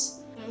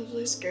else. I was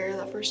really scared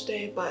that first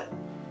day, but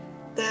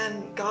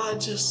then God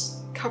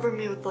just covered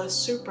me with a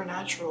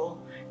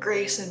supernatural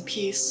grace and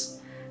peace.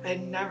 I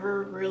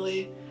never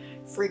really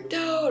freaked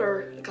out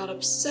or got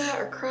upset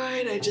or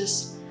cried. I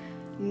just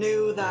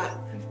knew that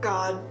if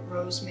God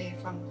rose me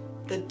from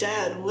the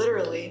dead,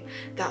 literally,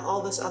 that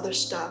all this other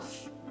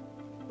stuff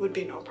would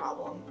be no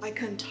problem. I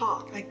couldn't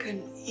talk, I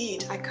couldn't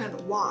eat, I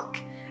couldn't walk,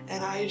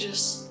 and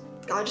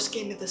God just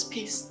gave me this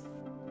peace.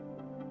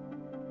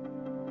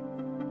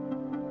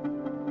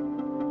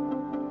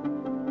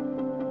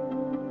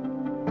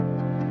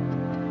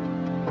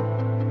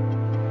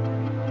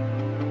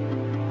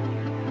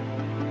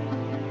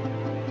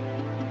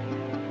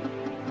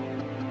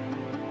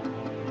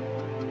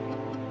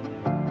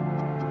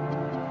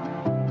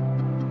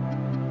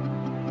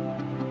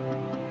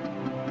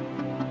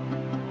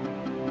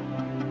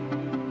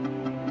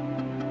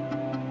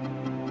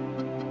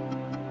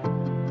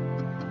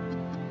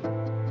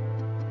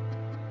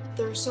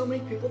 There were so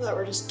many people that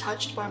were just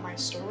touched by my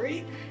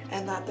story,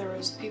 and that there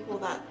was people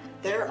that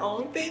their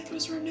own faith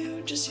was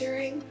renewed just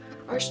hearing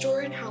our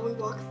story and how we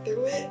walked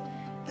through it.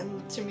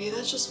 And to me,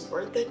 that's just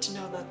worth it to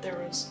know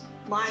that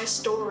my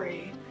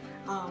story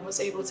was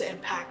able to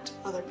impact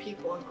other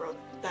people and grow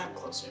them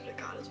closer to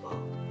God as well.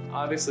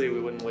 Obviously, we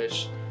wouldn't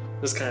wish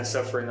this kind of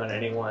suffering on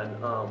anyone,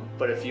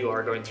 but if you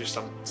are going through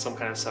some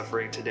kind of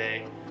suffering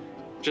today,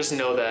 just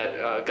know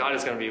that God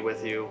is going to be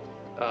with you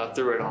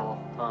through it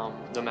all,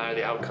 no matter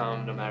the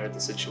outcome, no matter the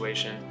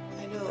situation.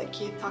 I know that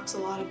Keith talks a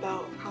lot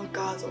about how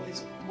God's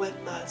always with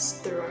us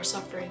through our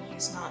suffering.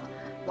 He's not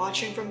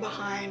watching from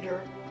behind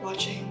or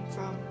watching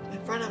from in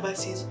front of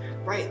us. He's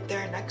right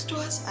there next to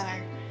us, and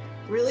I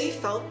really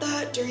felt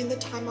that during the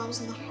time I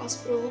was in the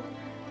hospital,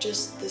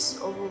 just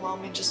this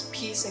overwhelming just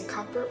peace and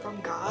comfort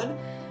from God.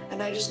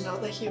 And I just know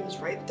that He was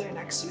right there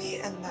next to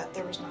me, and that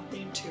there was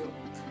nothing to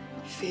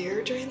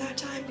fear during that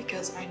time,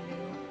 because I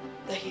knew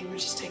that He would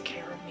just take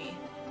care of me.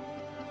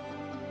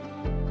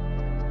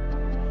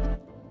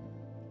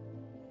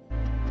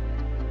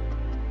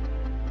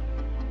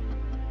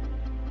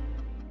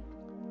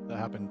 That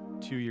happened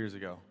 2 years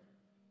ago.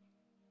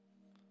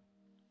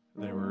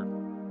 They were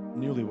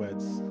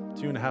newlyweds,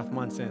 2.5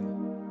 months in.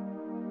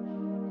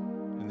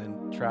 And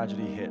then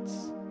tragedy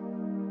hits.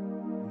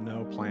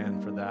 No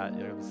plan for that.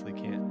 You obviously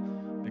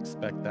can't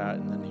expect that.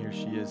 And then here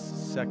she is,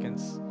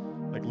 seconds,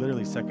 like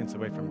literally seconds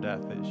away from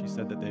death. She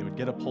said that they would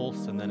get a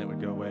pulse and then it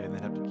would go away, and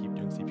they'd have to keep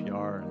doing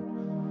CPR.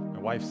 And my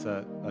wife's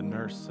a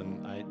nurse,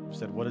 and I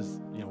said, what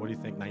do you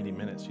think, 90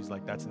 minutes? She's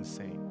like, that's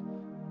insane.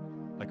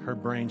 Like, her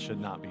brain should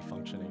not be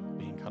functioning,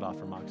 being cut off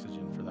from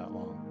oxygen for that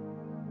long.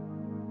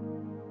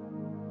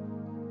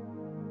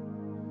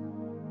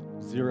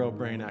 Zero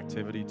brain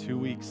activity, 2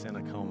 weeks in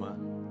a coma.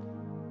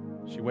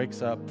 She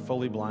wakes up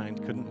fully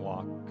blind, couldn't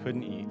walk,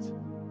 couldn't eat.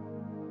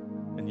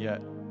 And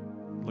yet,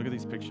 look at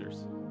these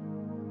pictures.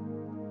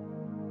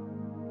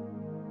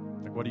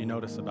 Like, what do you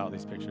notice about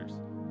these pictures?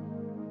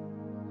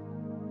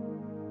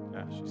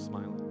 Yeah, she's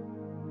smiling.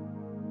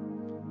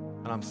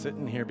 And I'm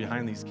sitting here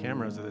behind these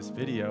cameras of this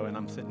video, and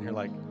I'm sitting here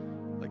like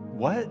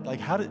what? Like,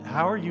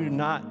 how are you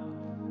not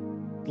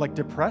like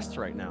depressed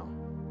right now?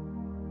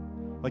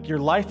 Like, your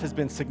life has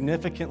been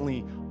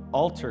significantly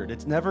altered.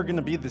 It's never going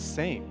to be the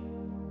same.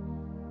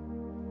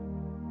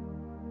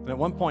 And at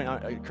one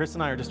point, Chris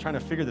and I are just trying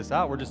to figure this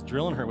out. We're just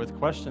drilling her with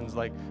questions.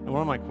 Like, and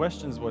one of my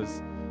questions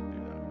was,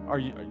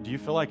 do you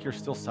feel like you're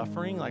still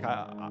suffering? Like,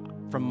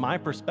 from my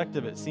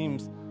perspective, it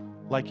seems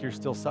like you're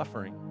still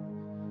suffering.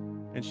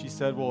 And she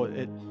said, well,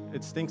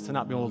 it stinks to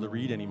not be able to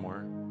read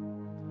anymore.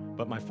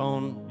 But my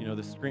phone,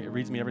 the screen, it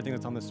reads me everything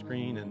that's on the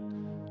screen.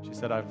 And she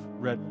said, I've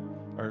read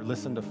or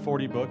listened to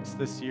 40 books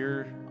this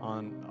year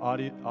on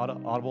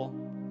Audible.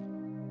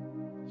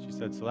 She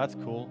said, so that's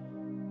cool.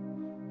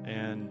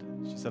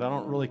 And she said, I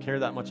don't really care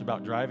that much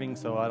about driving,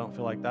 so I don't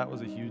feel like that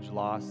was a huge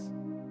loss.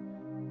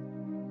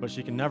 But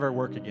she can never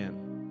work again.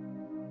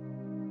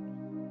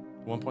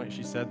 At one point,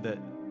 she said that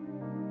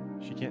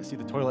she can't see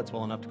the toilets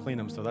well enough to clean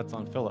them, so that's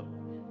on Philip.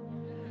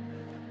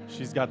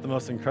 She's got the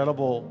most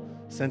incredible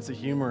sense of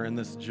humor and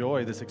this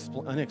joy, this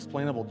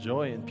unexplainable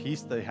joy and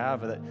peace they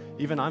have, that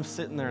even I'm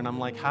sitting there and I'm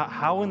like,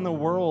 how in the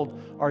world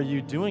are you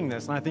doing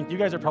this? And I think you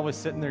guys are probably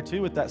sitting there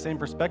too with that same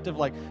perspective,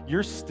 like,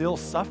 you're still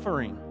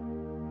suffering.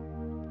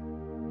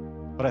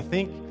 But I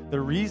think the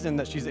reason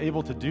that she's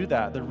able to do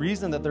that, the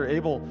reason that they're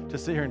able to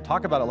sit here and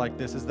talk about it like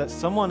this, is that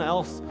someone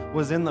else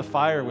was in the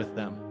fire with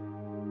them.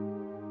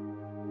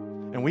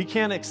 And we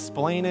can't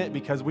explain it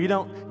because we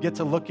don't get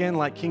to look in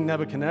like King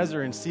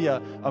Nebuchadnezzar and see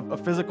a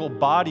physical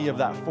body of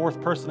that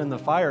fourth person in the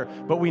fire,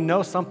 but we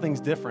know something's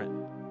different.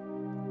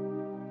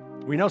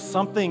 We know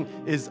something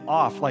is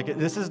off. Like,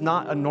 this is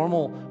not a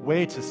normal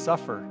way to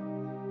suffer.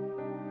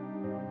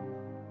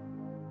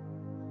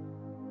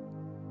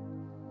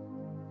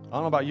 I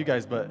don't know about you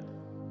guys, but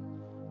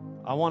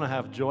I want to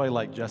have joy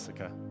like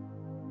Jessica.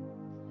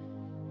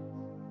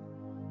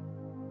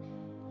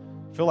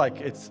 I feel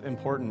like it's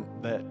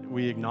important that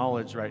we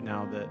acknowledge right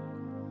now that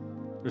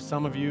there's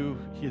some of you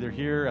either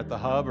here at the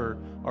hub or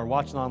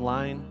watching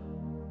online,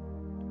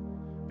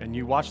 and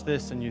you watched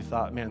this and you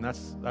thought, man,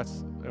 that's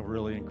a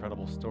really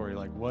incredible story.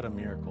 Like, what a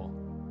miracle.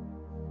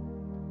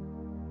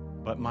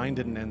 But mine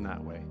didn't end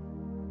that way.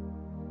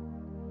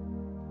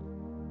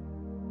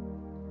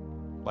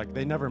 Like,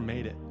 they never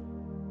made it.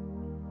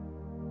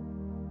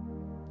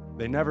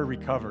 They never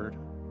recovered.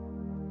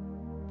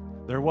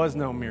 There was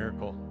no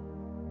miracle.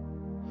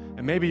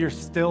 And maybe you're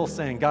still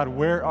saying, God,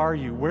 where are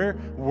you? Where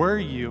were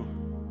you?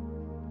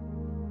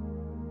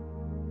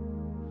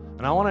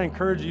 And I want to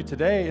encourage you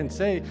today and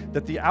say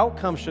that the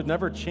outcome should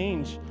never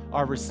change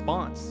our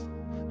response.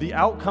 The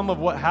outcome of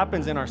what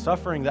happens in our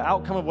suffering, the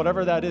outcome of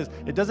whatever that is,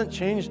 it doesn't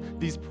change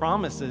these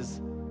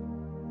promises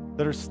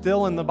that are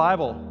still in the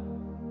Bible.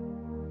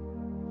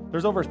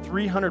 There's over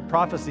 300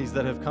 prophecies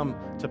that have come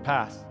to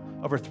pass.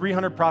 Over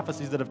 300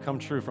 prophecies that have come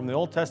true from the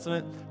Old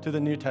Testament to the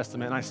New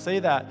Testament. And I say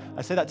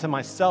that to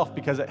myself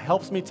because it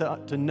helps me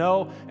to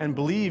know and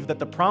believe that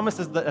the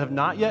promises that have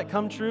not yet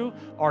come true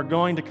are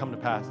going to come to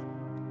pass.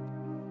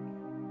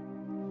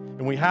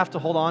 And we have to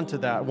hold on to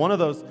that. One of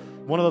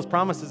those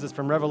promises is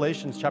from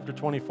Revelations chapter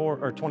 24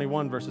 or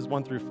 21 verses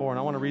 1 through 4, and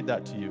I want to read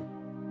that to you.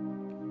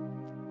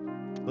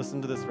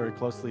 Listen to this very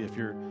closely if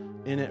you're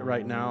in it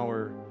right now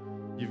or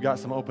you've got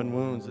some open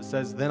wounds. It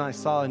says, "Then I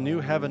saw a new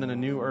heaven and a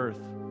new earth.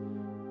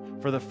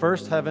 For the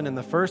first heaven and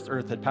the first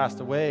earth had passed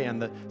away,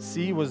 and the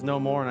sea was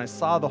no more. And I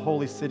saw the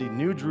holy city,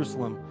 New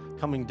Jerusalem,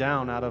 coming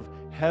down out of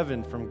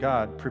heaven from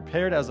God,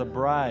 prepared as a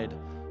bride,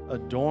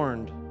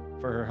 adorned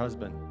for her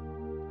husband.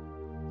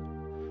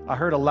 I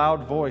heard a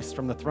loud voice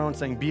from the throne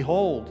saying,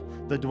 'Behold,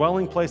 the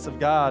dwelling place of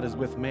God is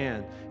with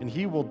man, and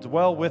he will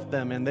dwell with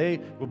them, and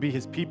they will be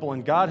his people,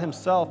 and God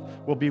himself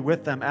will be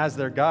with them as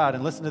their God.'"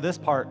 And listen to this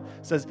part.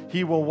 It says,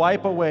 "He will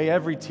wipe away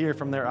every tear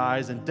from their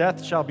eyes, and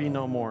death shall be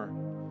no more.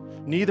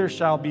 Neither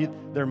shall be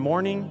there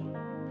mourning,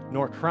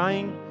 nor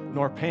crying,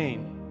 nor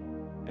pain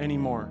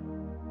anymore.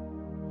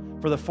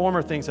 For the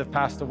former things have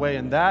passed away,"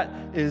 and that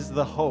is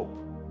the hope.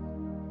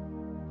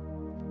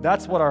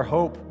 That's what our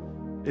hope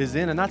is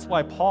in, and that's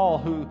why Paul,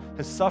 who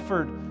has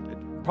suffered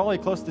probably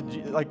close to,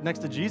 like next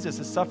to Jesus,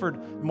 has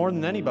suffered more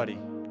than anybody.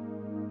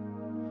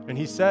 And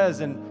he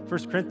says in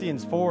 1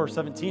 Corinthians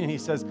 4:17, he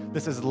says,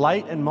 "This is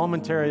light and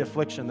momentary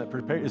affliction that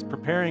is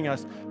preparing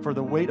us for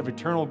the weight of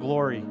eternal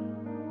glory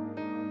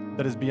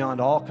that is beyond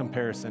all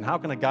comparison." How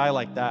can a guy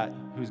like that,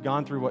 who's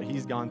gone through what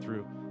he's gone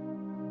through,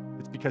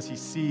 it's because he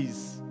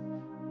sees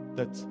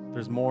that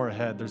there's more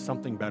ahead, there's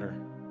something better.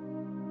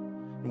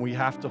 And we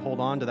have to hold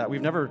on to that.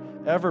 We've never,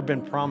 ever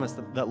been promised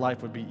that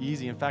life would be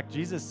easy. In fact,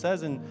 Jesus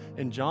says in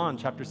John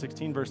chapter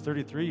 16, verse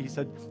 33, he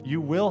said,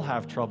 "You will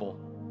have trouble,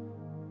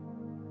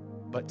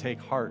 but take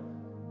heart.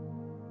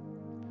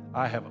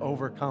 I have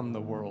overcome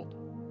the world."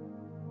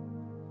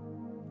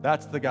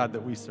 That's the God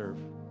that we serve.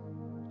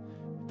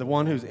 The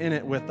one who's in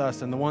it with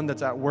us, and the one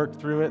that's at work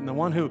through it, and the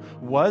one who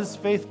was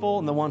faithful,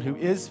 and the one who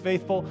is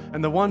faithful,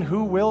 and the one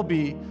who will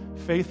be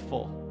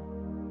faithful.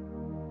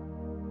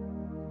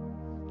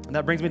 And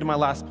that brings me to my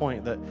last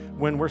point, that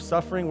when we're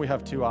suffering, we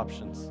have two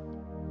options.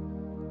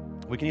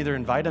 We can either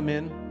invite him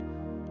in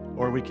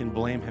or we can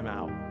blame him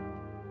out.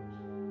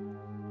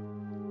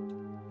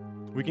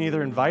 We can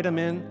either invite him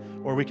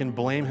in or we can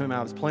blame him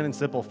out. It's plain and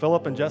simple.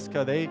 Philip and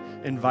Jessica, they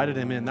invited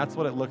him in. That's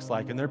what it looks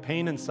like. And their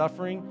pain and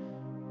suffering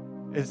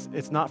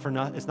it's not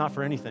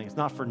for anything. It's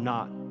not for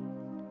naught.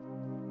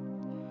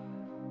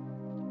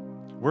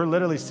 We're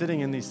literally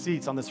sitting in these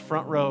seats on these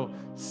front row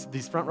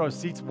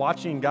seats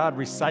watching God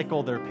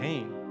recycle their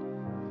pain.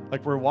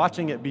 Like we're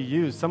watching it be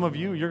used. Some of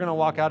you, you're going to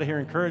walk out of here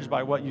encouraged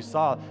by what you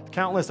saw.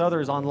 Countless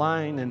others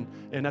online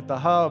and at the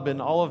hub and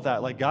all of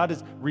that. Like God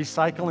is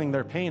recycling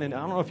their pain. And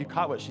I don't know if you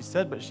caught what she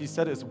said, but she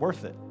said it's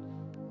worth it.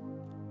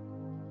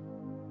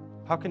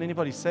 How can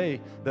anybody say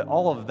that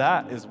all of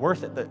that is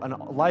worth it, that a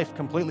life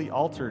completely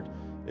altered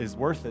is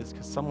worth it? It's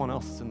because someone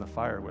else is in the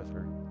fire with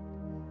her.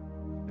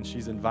 And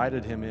she's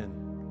invited him in.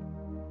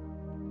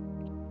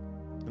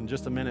 In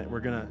just a minute, we're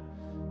going to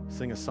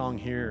sing a song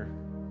here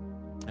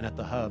and at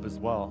the hub as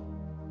well.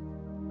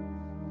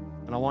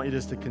 And I want you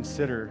just to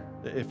consider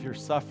that if you're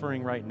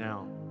suffering right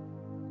now,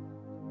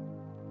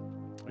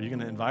 are you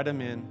going to invite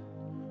him in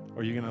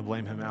or are you going to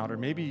blame him out? Or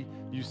maybe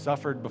you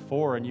suffered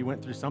before and you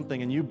went through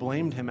something and you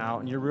blamed him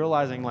out and you're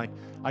realizing like,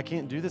 I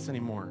can't do this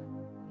anymore.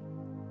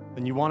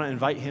 And you want to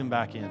invite him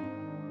back in.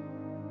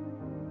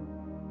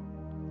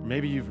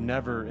 Maybe you've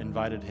never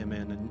invited him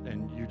in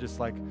and you're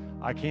just like,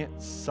 I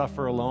can't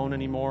suffer alone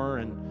anymore,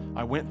 and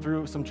I went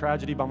through some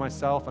tragedy by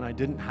myself and I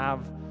didn't have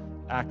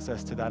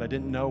access to that. I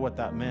didn't know what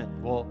that meant.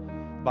 Well,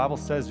 the Bible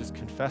says just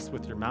confess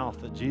with your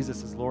mouth that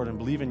Jesus is Lord and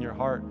believe in your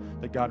heart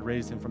that God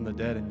raised him from the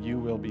dead and you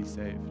will be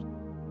saved.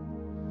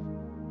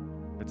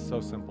 It's so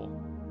simple.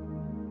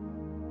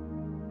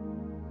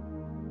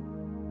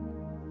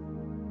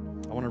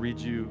 I want to read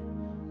you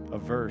a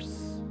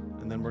verse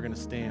and then we're going to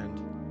stand.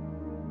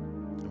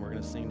 We're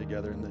going to sing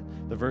together.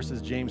 And the verse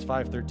is James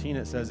 5:13.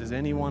 It says, is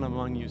anyone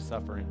among you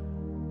suffering?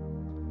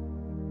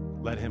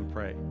 Let him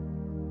pray.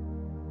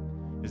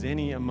 Is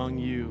any among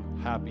you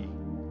happy,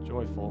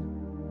 joyful?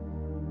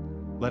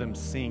 Let him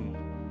sing.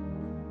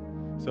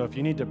 So if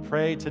you need to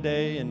pray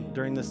today and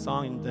during this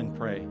song, then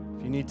pray.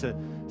 If you need to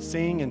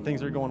sing and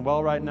things are going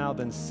well right now,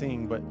 then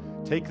sing. But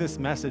take this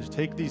message,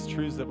 take these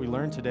truths that we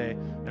learned today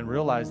and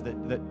realize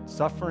that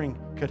suffering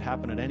could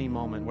happen at any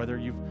moment, whether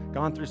you've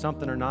gone through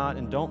something or not,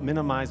 and don't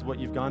minimize what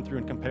you've gone through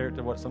and compare it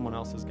to what someone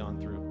else has gone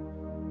through.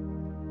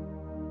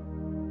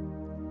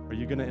 Are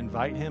you going to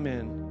invite him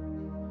in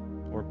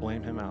or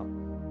blame him out?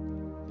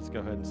 Let's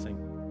go ahead and sing.